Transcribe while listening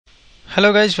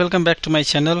Hello guys, welcome back to my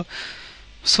channel.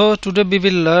 So today we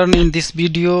will learn in this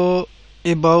video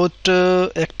about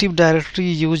Active Directory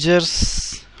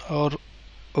users or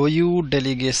OU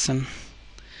delegation.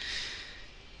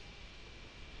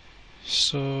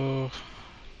 So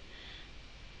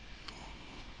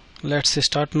let's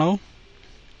start now.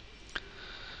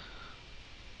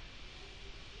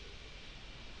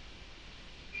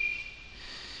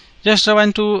 Just I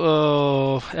want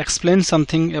to explain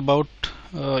something about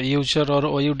user or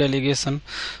OU delegation.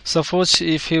 Suppose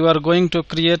if you are going to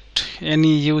create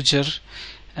any user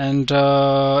and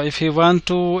if you want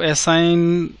to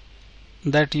assign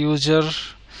that user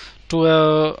to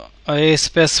a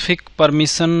specific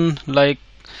permission, like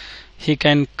he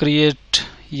can create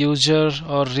user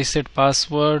or reset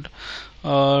password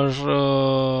or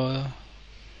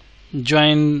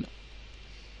join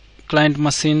client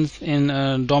machine in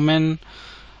a domain,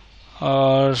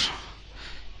 or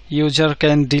user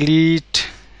can delete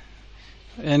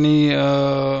any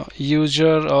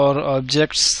user or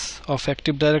objects of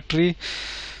Active Directory.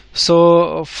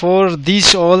 So for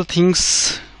these all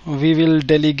things we will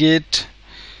delegate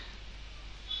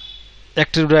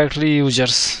Active Directory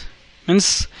users.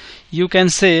 Means you can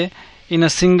say in a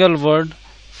single word,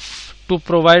 to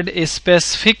provide a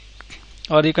specific,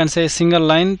 or you can say a single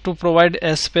line, to provide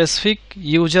a specific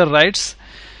user rights,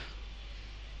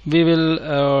 we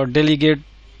will delegate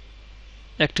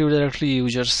Active Directory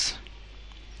users.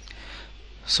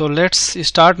 So let's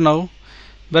start now.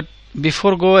 But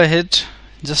before go ahead,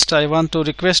 just I want to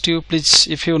request you, please,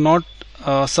 if you not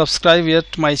subscribe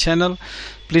yet my channel,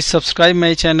 please subscribe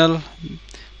my channel,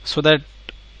 so that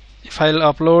if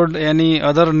I'll upload any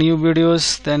other new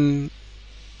videos, then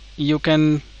you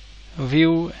can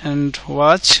view and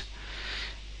watch.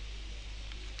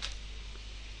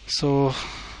 So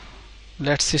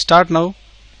let's start now.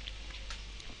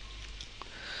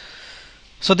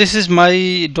 So this is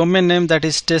my domain name, that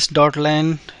is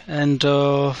test.lan, and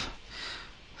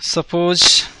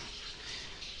suppose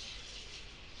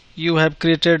you have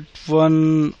created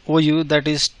one OU, that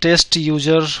is test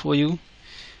user OU.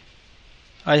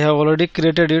 I have already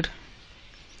created it.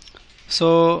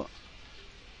 So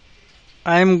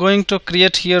I am going to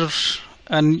create here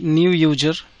a new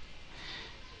user.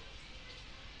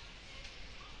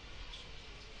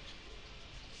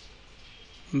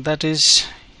 That is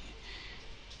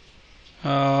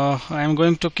I am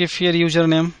going to keep here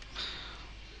username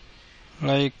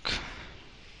like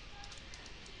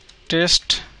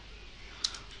test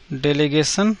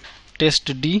delegation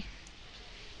test D,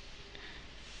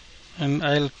 and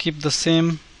I'll keep the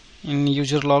same in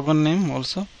user login name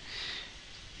also.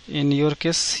 In your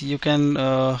case you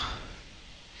can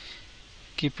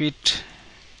keep it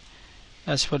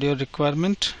as per your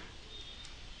requirement.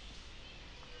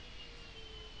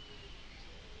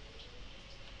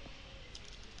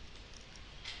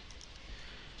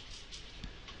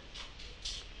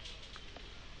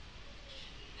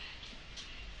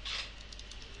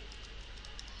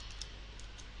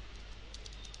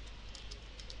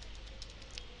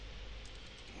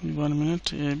 One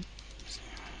minute.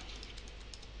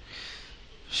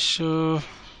 So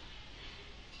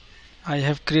I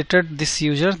have created this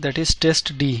user, that is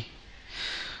test D.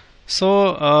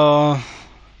 So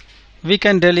we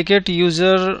can delegate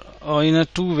user in a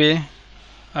two way.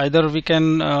 Either we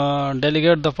can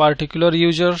delegate the particular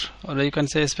user, or you can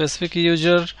say specific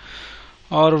user,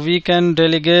 or we can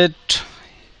delegate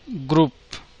group.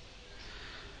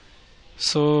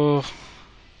 So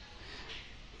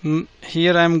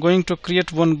here I am going to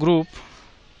create one group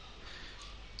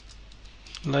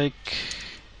like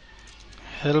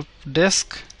help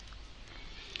desk.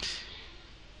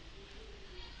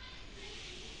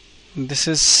 This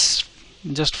is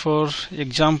just for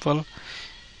example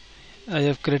I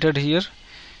have created here,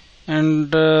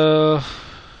 and I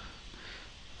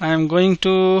am going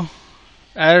to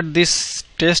add this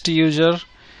test user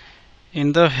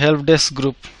in the help desk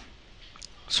group,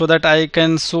 so that I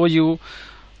can show you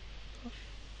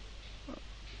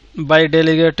by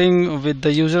delegating with the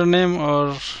username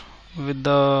or with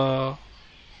the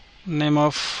name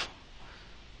of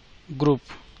group.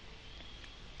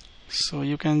 So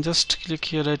you can just click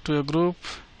here, add to a group,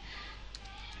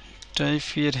 type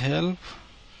here help,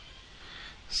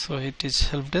 so it is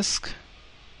help desk.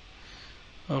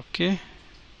 Okay,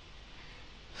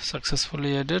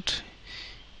 successfully added.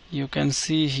 You can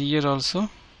see here also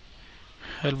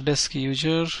help desk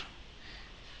user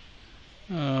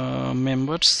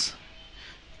members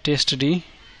test D.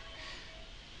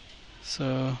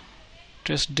 So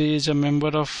test D is a member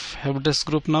of help desk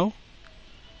group now.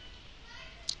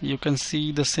 You can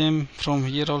see the same from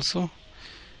here also.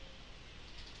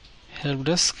 help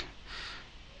desk.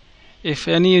 If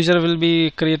any user will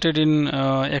be created in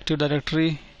Active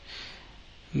Directory,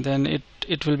 then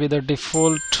it will be the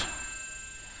default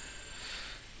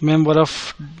member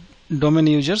of domain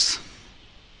users.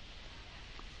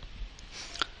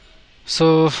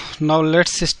 So now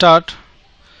let's start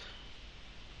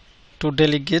to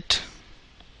delegate.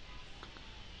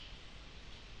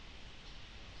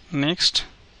 Next,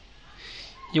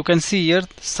 you can see here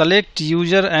select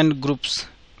user and groups,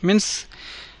 means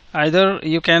either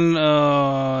you can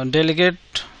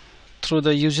delegate through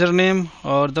the username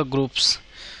or the groups.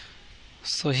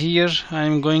 So here I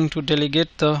am going to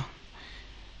delegate the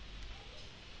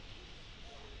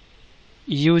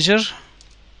user,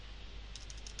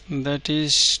 that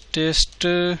is test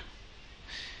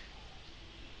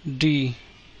D.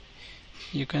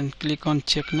 You can click on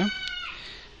check now,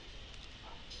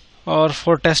 or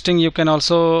for testing you can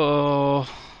also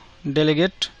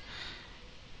delegate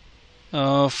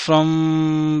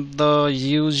from the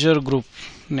user group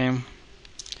name.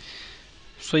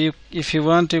 So if you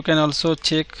want, you can also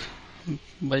check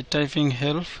by typing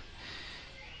help.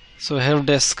 So help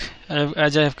desk,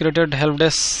 as I have created help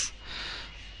desk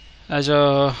as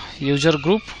a user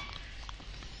group,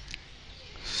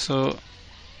 so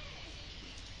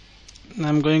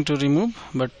I'm going to remove,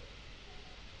 but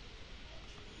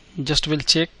just will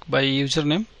check by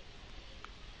username.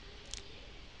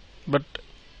 But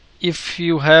if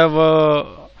you have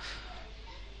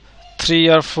 3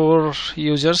 or 4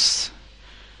 users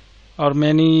or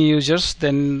many users,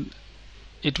 then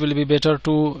it will be better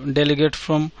to delegate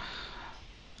from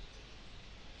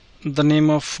the name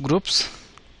of groups.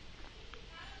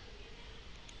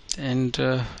 And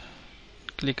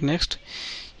click next.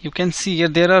 You can see here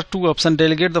there are 2 options: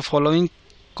 delegate the following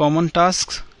common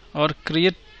tasks or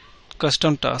create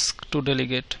custom task to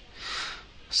delegate.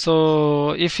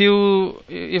 So if you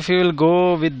will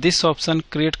go with this option,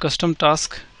 create custom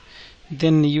task,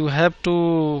 then you have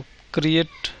to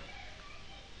create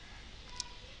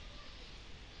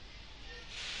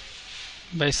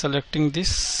by selecting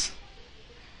this,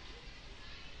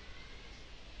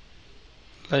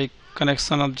 like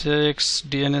connection objects,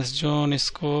 DNS zone,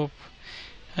 scope,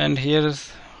 and here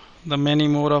the many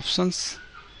more options.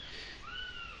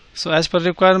 So as per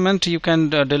requirement you can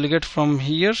delegate from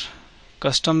here,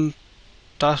 custom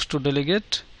task to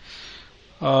delegate,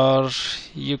 or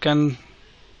you can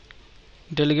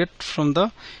delegate from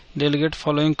the delegate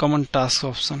following common task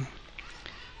option.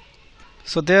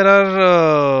 So there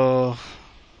are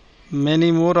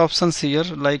many more options here,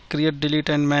 like create, delete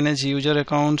and manage user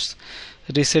accounts,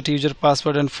 reset user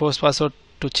password and force password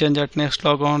to change at next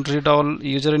logon, read all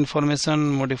user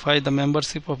information, modify the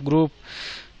membership of group,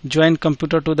 join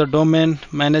computer to the domain,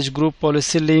 manage group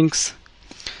policy links.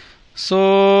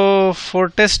 So for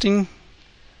testing,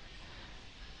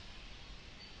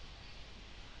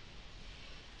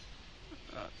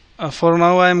 for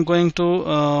now I am going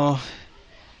to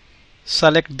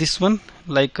select this one,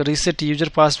 like reset user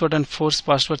password and force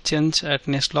password change at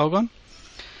next logon,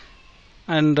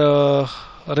 and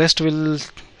rest will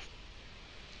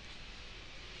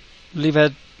leave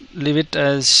it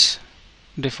as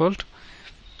default.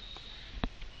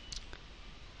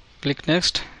 Click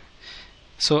next.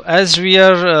 So as we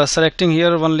are selecting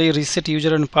here only reset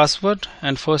user and password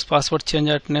and force password change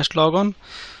at next logon,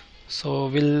 so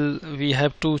we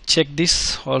have to check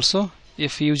this also,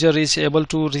 if user is able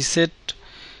to reset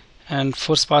and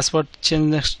force password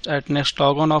change at next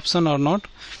logon option or not.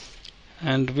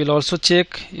 And we'll also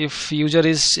check if user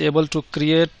is able to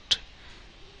create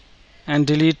and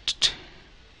delete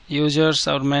users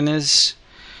or manage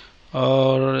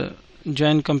or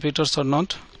join computers or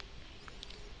not.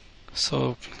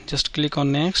 So just click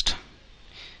on next,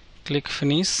 click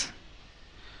finish.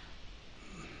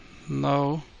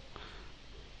 Now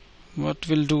what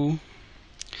we'll do,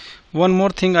 one more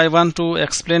thing I want to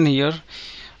explain here.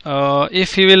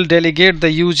 If you will delegate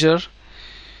the user,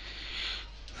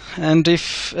 and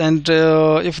if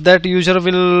that user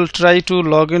will try to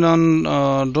log in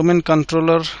on domain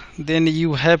controller, then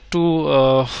you have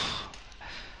to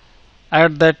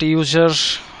add that user,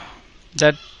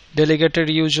 that delegated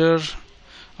user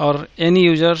or any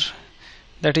user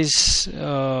that is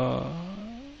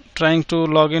trying to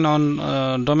log in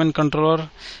on domain controller,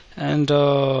 and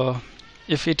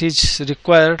if it is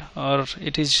required or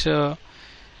it is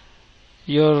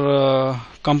your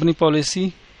company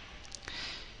policy,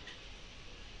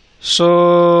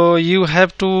 so you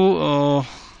have to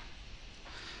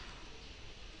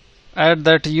add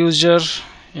that user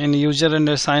in user and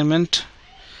assignment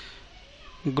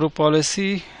group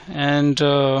policy, and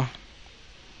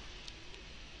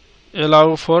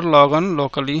allow for logon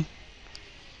locally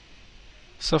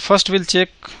So first we'll check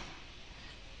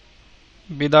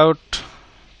without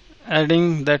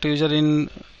adding that user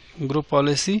in group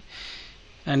policy,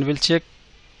 and we'll check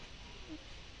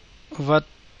what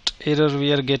error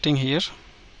we are getting here.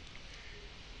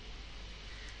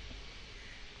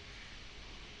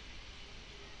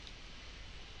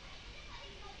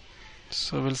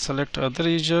 So we'll select other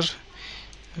user.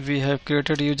 We have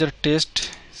created user test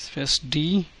space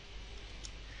D,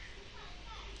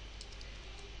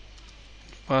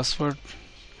 password,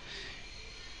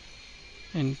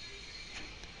 and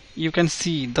you can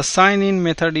see the sign in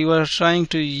method you are trying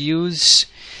to use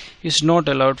is not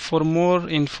allowed. For more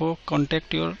info,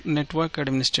 contact your network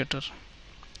administrator.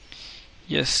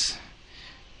 Yes.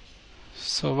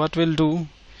 So what we'll do,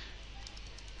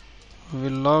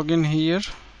 we'll log in here.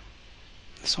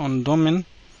 It's on domain,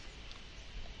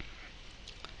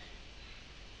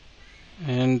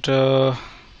 and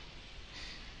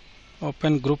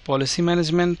open group policy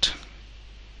management.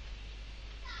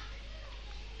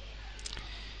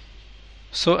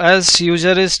 So as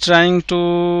user is trying to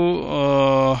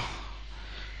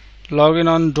log in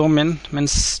on domain,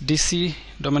 means DC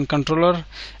domain controller,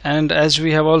 and as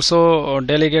we have also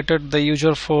delegated the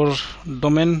user for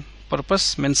domain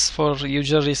purpose, means for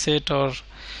user reset or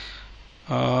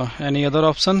any other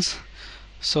options.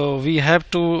 So we have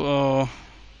to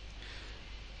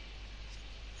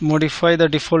modify the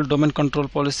default domain control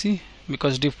policy,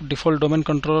 because default domain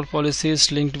control policy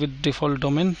is linked with default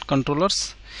domain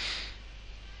controllers.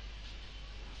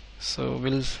 So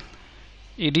we'll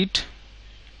edit,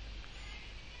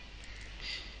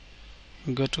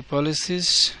 go to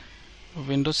policies,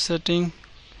 Windows setting,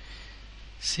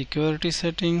 security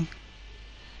setting,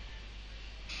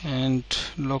 and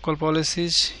local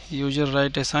policies, user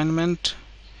right assignment,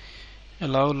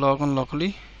 allow logon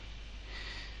locally.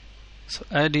 So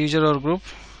add user or group,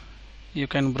 you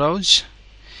can browse.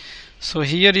 So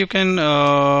here you can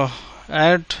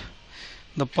add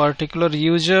the particular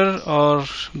user or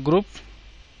group.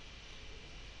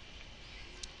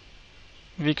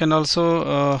 We can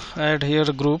also add here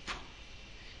a group,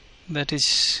 that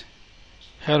is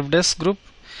helpdesk group,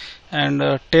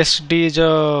 and test D is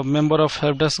a member of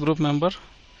helpdesk group member.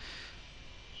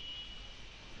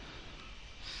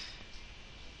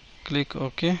 Click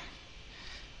OK.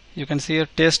 You can see here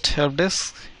test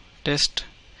helpdesk, test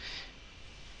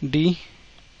D,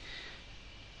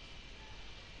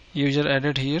 user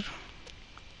added here.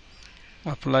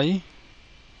 Apply.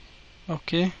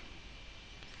 OK.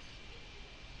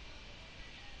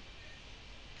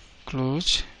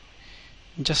 Close.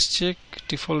 Just check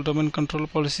default domain control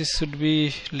policy should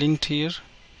be linked here.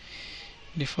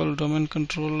 Default domain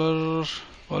controller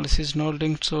policy is not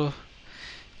linked, so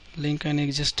link an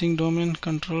existing domain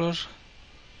controller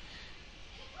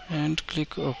and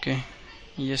click OK.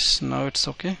 Yes, now it's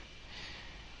OK.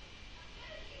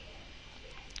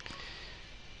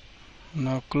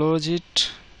 Now close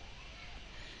it,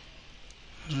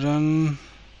 run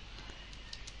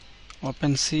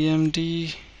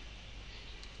opencmd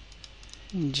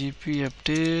gp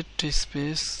update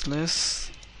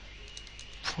space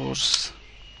 / force.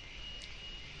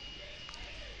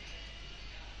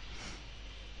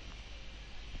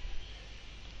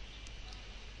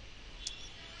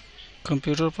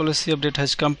 Computer policy update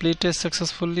has completed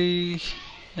successfully,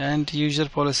 and user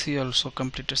policy also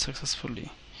completed successfully.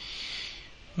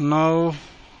 Now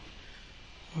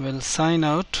we'll sign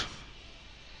out.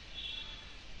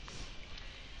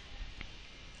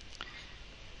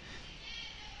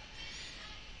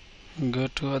 Go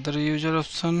to other user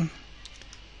option,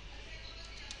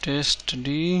 test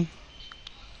D.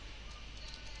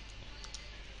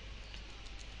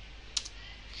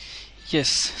 Yes,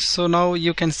 so now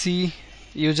you can see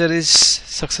user is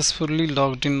successfully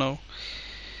logged in now,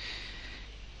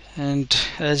 and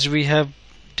as we have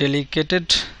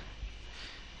delegated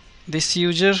this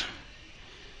user,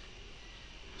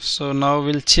 so now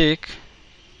we'll check.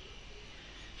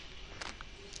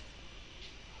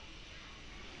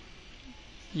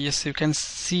 Yes, you can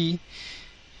see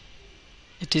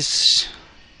it is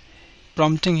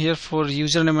prompting here for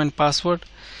username and password,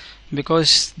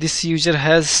 because this user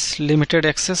has limited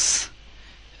access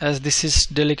as this is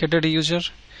delegated user.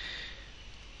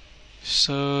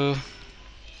 So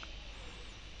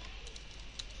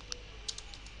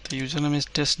the username is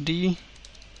test D.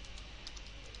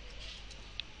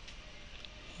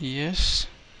 Yes,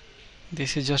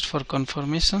 this is just for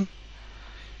confirmation.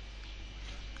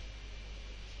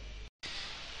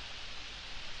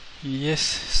 Yes,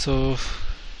 so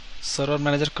server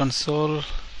manager console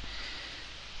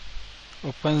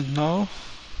open now.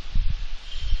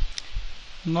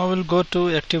 Now we'll go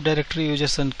to Active Directory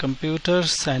users and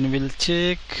computers, and we'll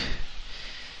check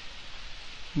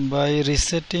by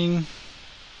resetting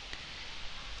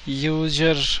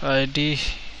user ID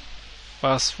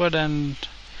password and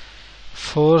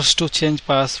force to change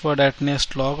password at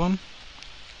next logon.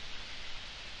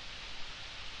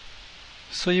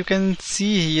 So you can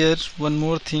see here one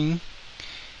more thing.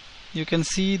 You can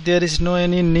see there is no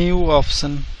any new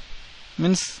option,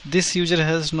 means this user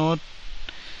has not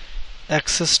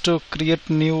access to create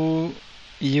new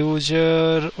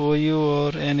user, OU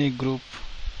or any group,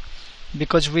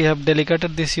 because we have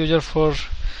delegated this user for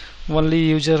only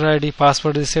user ID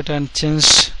password reset and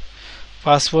change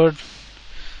password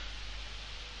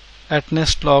at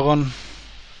next logon.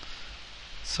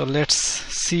 So let's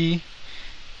see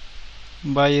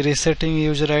by resetting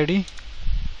user ID.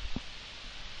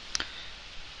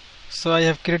 So I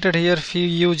have created here few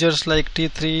users like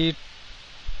T3,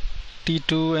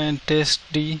 T2 and test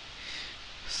D.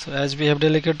 So as we have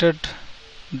delegated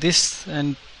this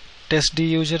and test D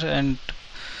user and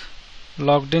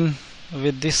logged in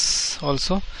with this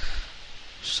also.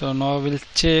 So now we'll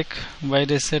check by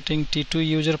resetting T2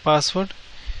 user password,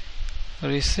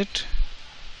 reset.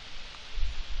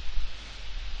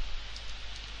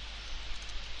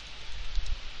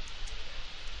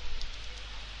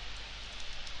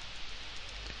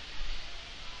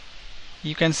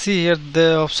 You can see here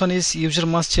the option is user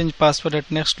must change password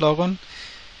at next logon.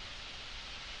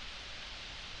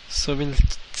 So we'll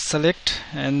select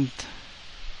and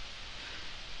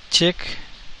check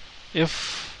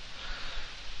if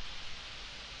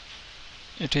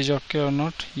it is okay or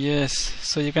not. Yes,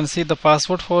 so you can see the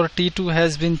password for T2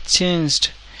 has been changed.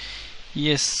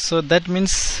 Yes, so that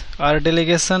means our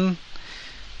delegation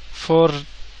for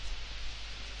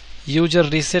user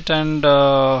reset and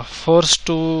force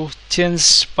to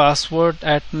change password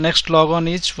at next logon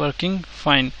is working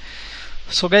fine.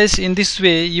 So guys, in this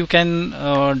way you can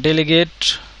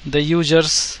delegate the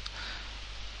users.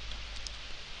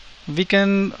 We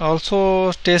can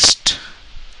also test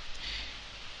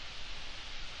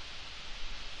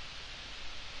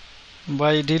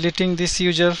by deleting this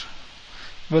user.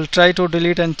 We'll try to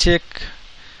delete and check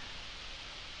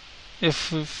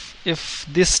if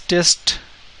this test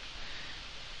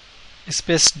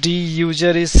space D user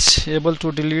is able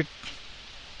to delete,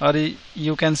 or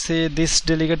you can say this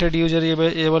delegated user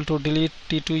able to delete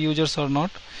T2 users or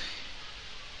not.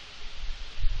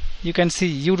 You can see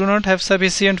you do not have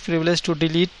sufficient privilege to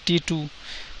delete T2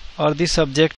 or this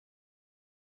subject